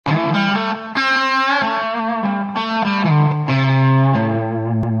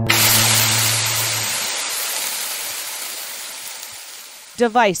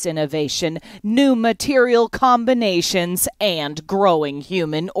device innovation, new material combinations, and growing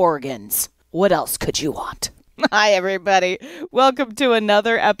human organs. What else could you want? Hi, everybody. Welcome to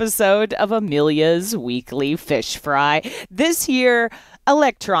another episode of Amelia's Weekly Fish Fry. This year,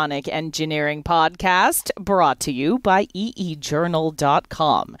 electronic engineering podcast brought to you by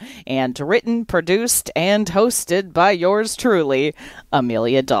eejournal.com and written, produced, and hosted by yours truly,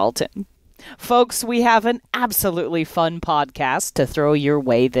 Amelia Dalton. Folks, we have an absolutely fun podcast to throw your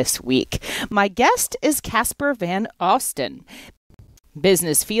way this week. My guest is Casper van Oosten,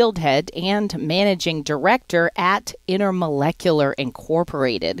 business field head and managing director at Intermolecular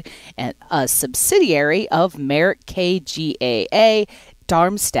Incorporated, and a subsidiary of Merck KGaA,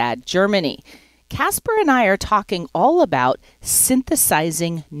 Darmstadt, Germany. Casper and I are talking all about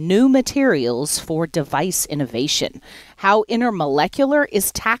synthesizing new materials for device innovation, how Intermolecular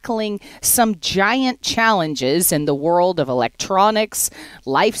is tackling some giant challenges in the world of electronics,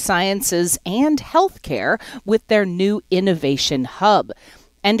 life sciences, and healthcare with their new innovation hub,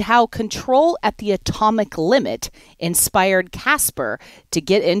 and how control at the atomic limit inspired Casper to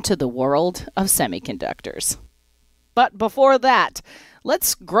get into the world of semiconductors. But before that,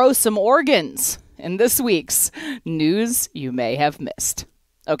 let's grow some organs in this week's news you may have missed.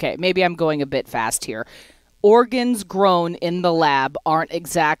 Okay, maybe I'm going a bit fast here. Organs grown in the lab aren't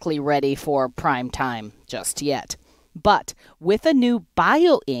exactly ready for prime time just yet. But with a new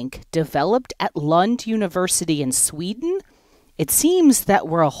bioink developed at Lund University in Sweden, it seems that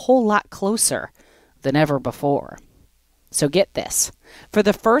we're a whole lot closer than ever before. So get this. For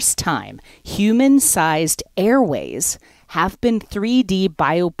the first time, human-sized airways have been 3D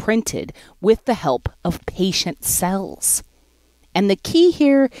bioprinted with the help of patient cells. And the key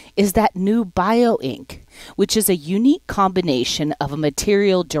here is that new bioink, which is a unique combination of a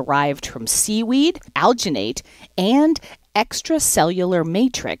material derived from seaweed, alginate, and extracellular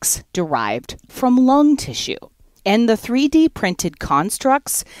matrix derived from lung tissue. And the 3D printed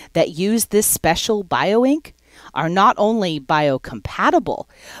constructs that use this special bioink are not only biocompatible,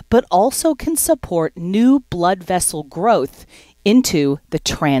 but also can support new blood vessel growth into the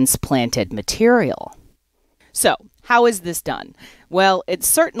transplanted material. So, how is this done? Well, it's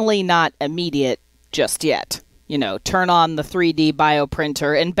certainly not immediate just yet. Turn on the 3D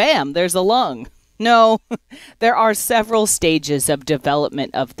bioprinter and bam, there's a lung. No, there are several stages of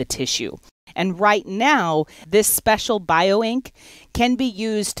development of the tissue. And right now, this special bioink can be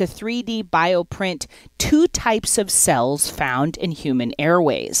used to 3D bioprint two types of cells found in human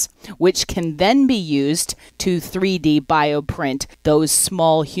airways, which can then be used to 3D bioprint those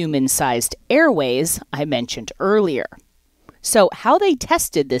small human-sized airways I mentioned earlier. So how they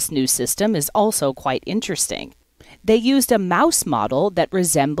tested this new system is also quite interesting. They used a mouse model that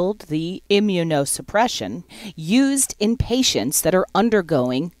resembled the immunosuppression used in patients that are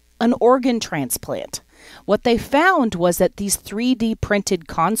undergoing an organ transplant. What they found was that these 3D printed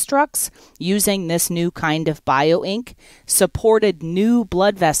constructs using this new kind of bioink supported new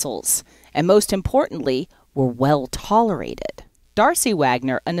blood vessels and, most importantly, were well tolerated. Darcy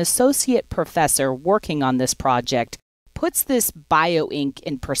Wagner, an associate professor working on this project, puts this bioink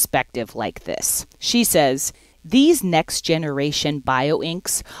in perspective like this. She says, these next-generation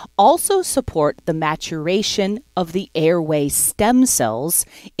bioinks also support the maturation of the airway stem cells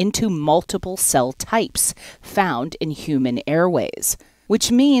into multiple cell types found in human airways,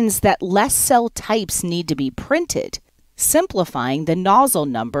 which means that less cell types need to be printed, simplifying the nozzle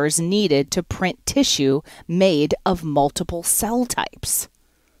numbers needed to print tissue made of multiple cell types.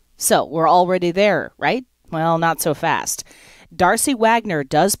 So, we're already there, right? Well, not so fast. Darcy Wagner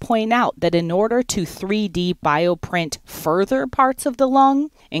does point out that in order to 3D bioprint further parts of the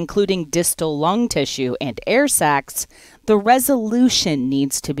lung, including distal lung tissue and air sacs, the resolution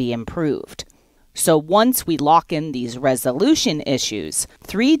needs to be improved. So once we lock in these resolution issues,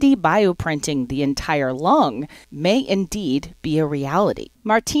 3D bioprinting the entire lung may indeed be a reality.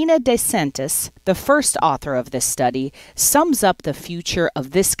 Martina De Santis, the first author of this study, sums up the future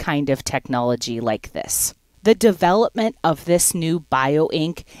of this kind of technology like this. The development of this new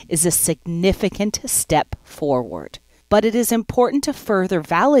bioink is a significant step forward, but it is important to further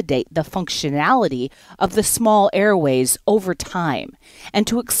validate the functionality of the small airways over time and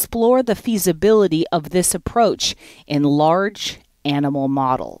to explore the feasibility of this approach in large animal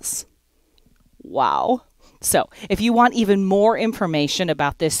models. Wow. So, if you want even more information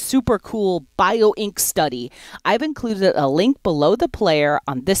about this super cool bioink study, I've included a link below the player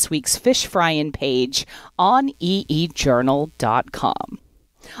on this week's Fish Fryin' page on eejournal.com.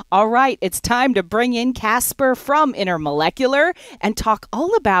 All right, it's time to bring in Casper from Intermolecular and talk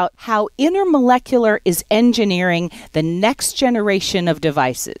all about how Intermolecular is engineering the next generation of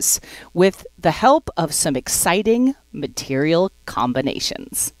devices with the help of some exciting material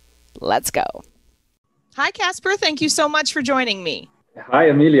combinations. Let's go. Hi, Casper. Thank you so much for joining me. Hi,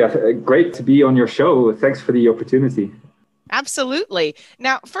 Amelia. Great to be on your show. Thanks for the opportunity. Absolutely.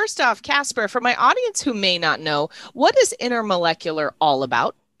 Now, first off, Casper, for my audience who may not know, what is Intermolecular all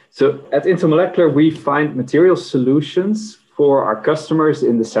about? So at Intermolecular, we find material solutions for our customers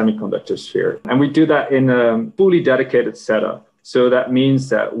in the semiconductor sphere. And we do that in a fully dedicated setup. So that means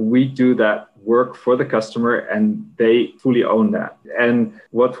that we do that work for the customer and they fully own that. And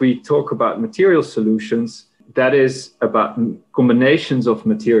what we talk about material solutions, that is about combinations of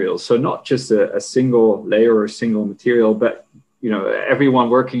materials. So not just a single layer or a single material, but everyone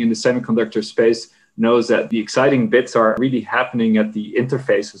working in the semiconductor space knows that the exciting bits are really happening at the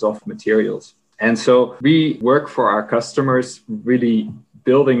interfaces of materials. And so we work for our customers, really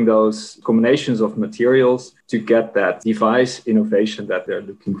building those combinations of materials to get that device innovation that they're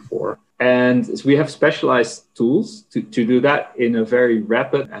looking for. And we have specialized tools to do that in a very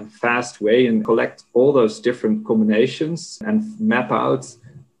rapid and fast way and collect all those different combinations and map out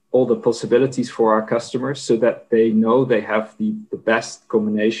all the possibilities for our customers so that they know they have the best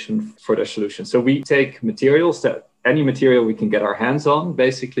combination for their solution. So we take materials, any material we can get our hands on,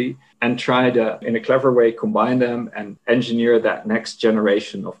 basically, and try to, in a clever way, combine them and engineer that next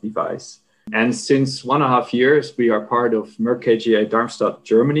generation of device. And since 1.5 years, we are part of Merck KGaA Darmstadt,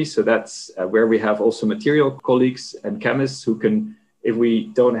 Germany. So that's where we have also material colleagues and chemists who can, if we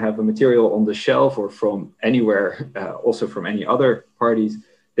don't have a material on the shelf or from anywhere, also from any other parties,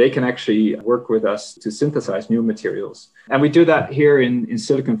 they can actually work with us to synthesize new materials. And we do that here in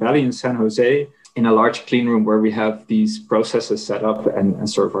Silicon Valley, in San Jose, in a large clean room where we have these processes set up and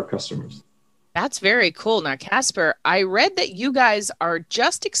serve our customers. That's very cool. Now, Casper, I read that you guys are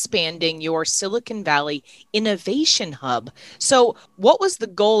just expanding your Silicon Valley Innovation Hub. So what was the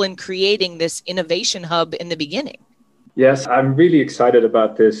goal in creating this Innovation Hub in the beginning? Yes, I'm really excited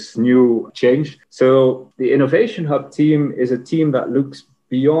about this new change. So the Innovation Hub team is a team that looks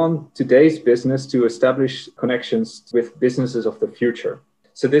beyond today's business to establish connections with businesses of the future.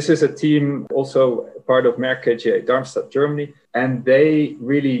 So this is a team also part of Merck KGaA Darmstadt, Germany, and they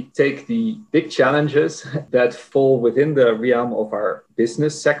really take the big challenges that fall within the realm of our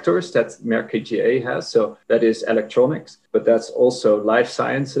business sectors that Merck KGaA has. So that is electronics, but that's also life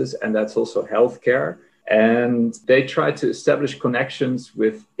sciences, and that's also healthcare. And they try to establish connections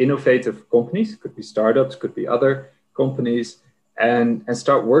with innovative companies, could be startups, could be other companies, and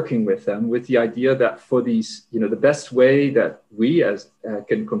start working with them with the idea that for these, the best way that we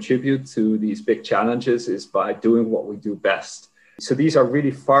can contribute to these big challenges is by doing what we do best. So these are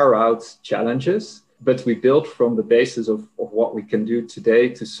really far out challenges, but we build from the basis of what we can do today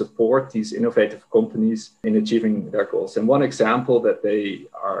to support these innovative companies in achieving their goals. And one example that they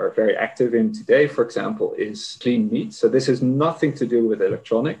are very active in today, for example, is clean meat. So this has nothing to do with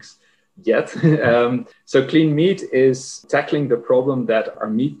electronics yet. So clean meat is tackling the problem that our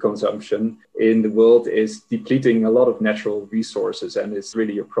meat consumption in the world is depleting a lot of natural resources, and it's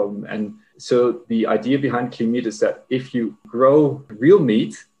really a problem. And so the idea behind clean meat is that if you grow real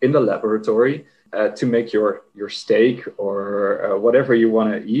meat in the laboratory to make your steak or whatever you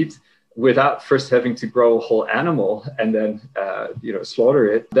want to eat, without first having to grow a whole animal and then slaughter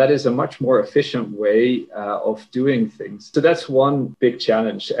it, that is a much more efficient way of doing things. So that's one big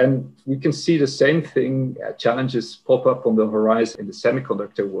challenge. And we can see the same thing, challenges pop up on the horizon in the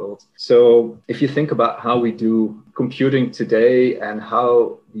semiconductor world. So if you think about how we do computing today and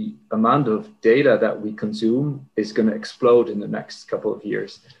how the amount of data that we consume is going to explode in the next couple of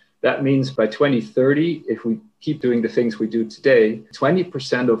years. That means by 2030, if we keep doing the things we do today,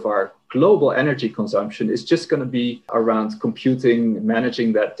 20% of our global energy consumption is just going to be around computing,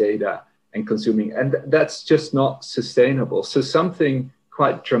 managing that data and consuming. And that's just not sustainable. So something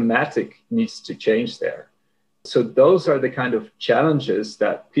quite dramatic needs to change there. So those are the kind of challenges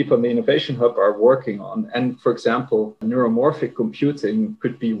that people in the Innovation Hub are working on. And for example, neuromorphic computing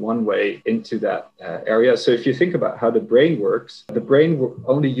could be one way into that area. So if you think about how the brain works, the brain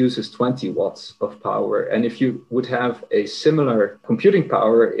only uses 20 watts of power. And if you would have a similar computing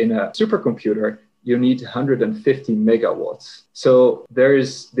power in a supercomputer, you need 150 megawatts. So there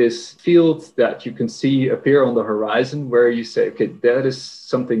is this field that you can see appear on the horizon where you say, okay, that is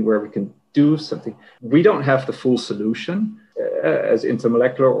something where we can do something. We don't have the full solution. as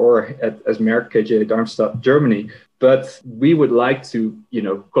Intermolecular or as Merck KGaA Darmstadt, Germany. But we would like to,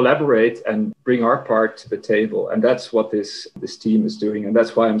 collaborate and bring our part to the table. And that's what this team is doing. And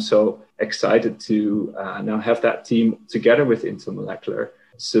that's why I'm so excited to now have that team together with Intermolecular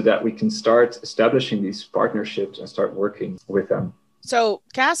so that we can start establishing these partnerships and start working with them. So,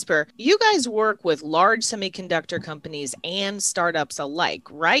 Casper, you guys work with large semiconductor companies and startups alike,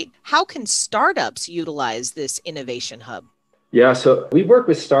 right? How can startups utilize this innovation hub? Yeah, so we work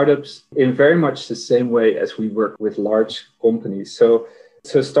with startups in very much the same way as we work with large companies. So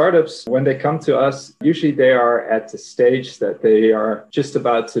startups, when they come to us, usually they are at the stage that they are just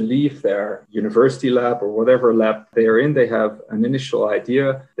about to leave their university lab or whatever lab they are in. They have an initial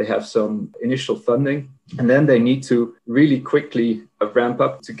idea, they have some initial funding, and then they need to really quickly ramp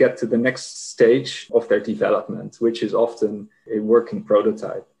up to get to the next stage of their development, which is often a working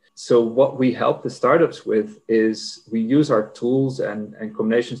prototype. So what we help the startups with is we use our tools and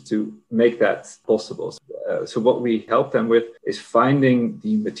combinations to make that possible. So what we help them with is finding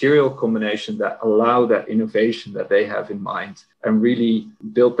the material combination that allow that innovation that they have in mind and really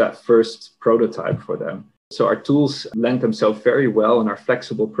build that first prototype for them. So our tools lend themselves very well and our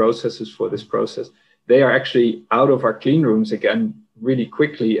flexible processes for this process. They are actually out of our clean rooms again really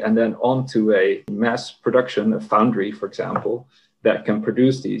quickly and then onto a mass production, a foundry, for example, that can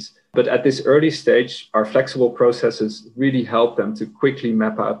produce these. But at this early stage, our flexible processes really help them to quickly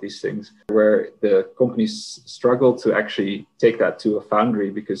map out these things where the companies struggle to actually take that to a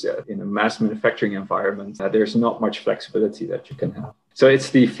foundry because in a mass manufacturing environment, there's not much flexibility that you can have. So it's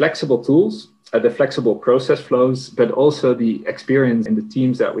the flexible tools, the flexible process flows, but also the experience in the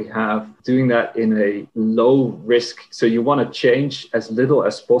teams that we have doing that in a low risk. So you want to change as little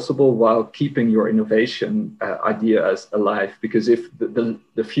as possible while keeping your innovation ideas alive. Because if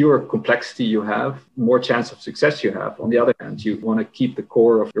the fewer complexity you have, more chance of success you have. On the other hand, you want to keep the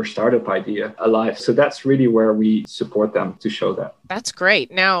core of your startup idea alive. So that's really where we support them to show that. That's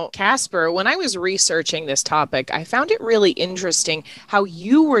great. Now, Casper, when I was researching this topic, I found it really interesting how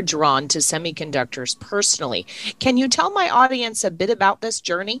you were drawn to semiconductors personally. Can you tell my audience a bit about this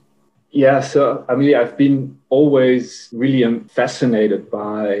journey? Yeah, so I've been always really fascinated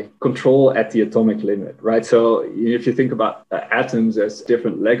by control at the atomic limit, right? So if you think about atoms as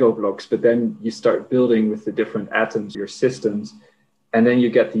different Lego blocks, but then you start building with the different atoms, your systems, and then you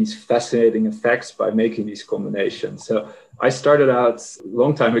get these fascinating effects by making these combinations. So I started out a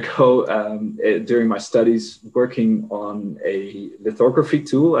long time ago during my studies working on a lithography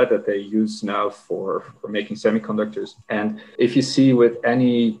tool that they use now for making semiconductors. And if you see with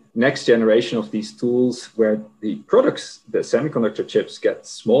any next generation of these tools where the products, the semiconductor chips get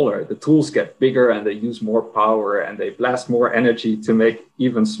smaller, the tools get bigger and they use more power and they blast more energy to make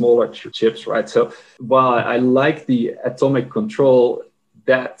even smaller chips, right? So while I like the atomic control,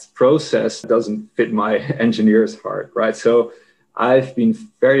 that process doesn't fit my engineer's heart, right? So I've been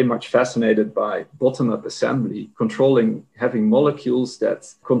very much fascinated by bottom-up assembly, having molecules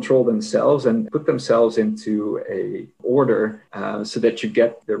that control themselves and put themselves into a order so that you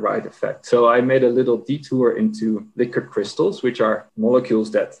get the right effect. So I made a little detour into liquid crystals, which are molecules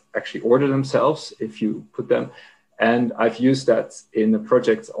that actually order themselves if you put them. And I've used that in a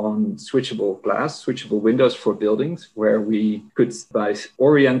project on switchable glass, switchable windows for buildings, where we could, by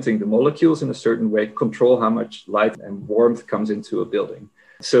orienting the molecules in a certain way, control how much light and warmth comes into a building.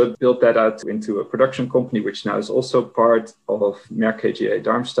 So built that out into a production company, which now is also part of Merck KGaA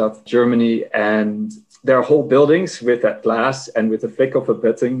Darmstadt, Germany. And there are whole buildings with that glass, and with the flick of a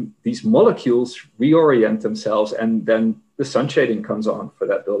button, these molecules reorient themselves, and then the sun shading comes on for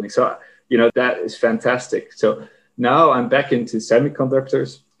that building. So, that is fantastic. So now I'm back into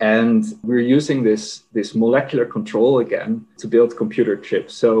semiconductors, and we're using this molecular control again to build computer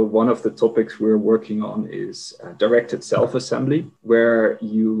chips. So one of the topics we're working on is directed self-assembly, where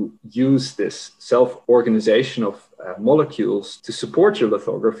you use this self-organization of molecules to support your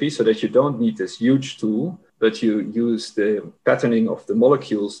lithography so that you don't need this huge tool, but you use the patterning of the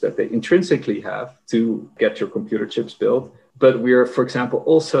molecules that they intrinsically have to get your computer chips built. But we're, for example,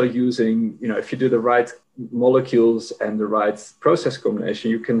 also using, if you do the right molecules and the right process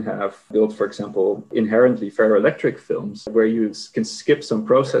combination, you can have built, for example, inherently ferroelectric films where you can skip some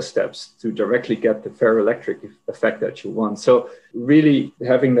process steps to directly get the ferroelectric effect that you want. So really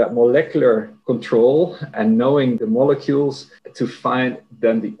having that molecular control and knowing the molecules to find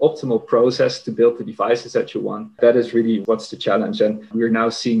then the optimal process to build the devices that you want, that is really what's the challenge. And we're now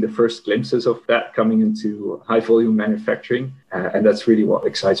seeing the first glimpses of that coming into high volume manufacturing. And that's really what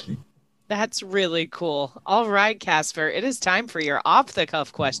excites me. That's really cool. All right, Casper, it is time for your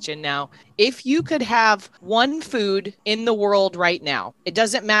off-the-cuff question now. If you could have one food in the world right now, it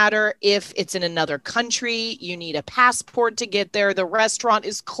doesn't matter if it's in another country, you need a passport to get there, the restaurant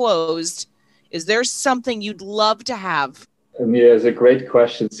is closed. Is there something you'd love to have? Yeah, it's a great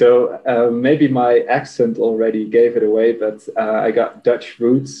question. So maybe my accent already gave it away, but I got Dutch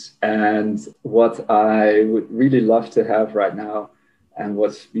roots. And what I would really love to have right now, and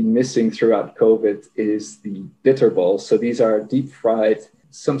what's been missing throughout COVID, is the bitterballs. So these are deep fried,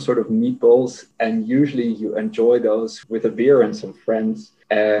 some sort of meatballs. And usually you enjoy those with a beer and some friends.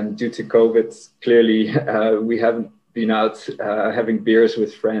 And due to COVID, clearly we haven't been out having beers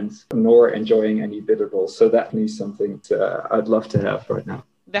with friends, nor enjoying any bitterballs. So definitely something I'd love to have right now.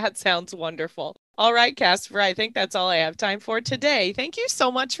 That sounds wonderful. All right, Casper, I think that's all I have time for today. Thank you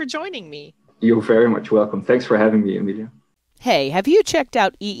so much for joining me. You're very much welcome. Thanks for having me, Emilia. Hey, have you checked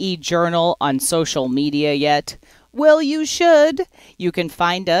out EE Journal on social media yet? Well, you should. You can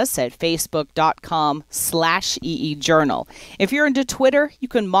find us at facebook.com/EEJournal. If you're into Twitter, you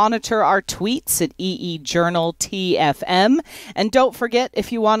can monitor our tweets at EEJournalTFM. And don't forget,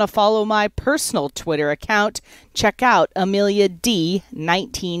 if you want to follow my personal Twitter account, check out Amelia D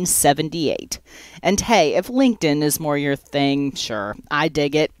 1978. And hey, if LinkedIn is more your thing, sure, I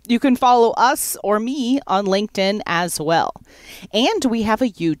dig it. You can follow us or me on LinkedIn as well. And we have a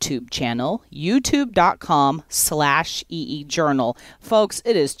YouTube channel, youtube.com/EEJournal. Folks,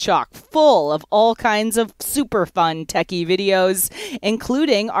 it is chock full of all kinds of super fun techie videos,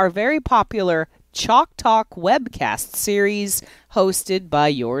 including our very popular Chalk Talk webcast series hosted by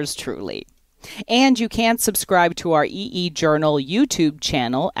yours truly. And you can subscribe to our EE Journal YouTube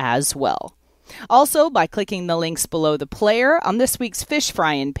channel as well. Also, by clicking the links below the player on this week's fish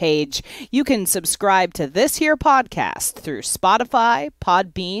frying page, you can subscribe to this here podcast through Spotify,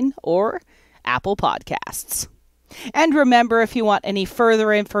 Podbean, or Apple Podcasts. And remember, if you want any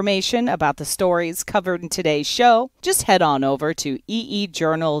further information about the stories covered in today's show, just head on over to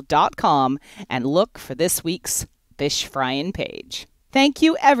eejournal.com and look for this week's fish frying page. Thank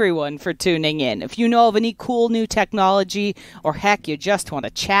you, everyone, for tuning in. If you know of any cool new technology, or heck, you just want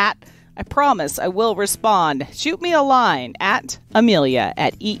to chat, I promise I will respond. Shoot me a line at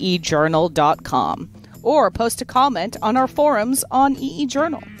amelia@eejournal.com or post a comment on our forums on EE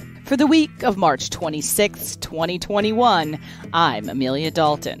Journal. For the week of March 26, 2021, I'm Amelia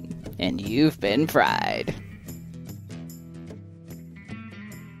Dalton, and you've been fried.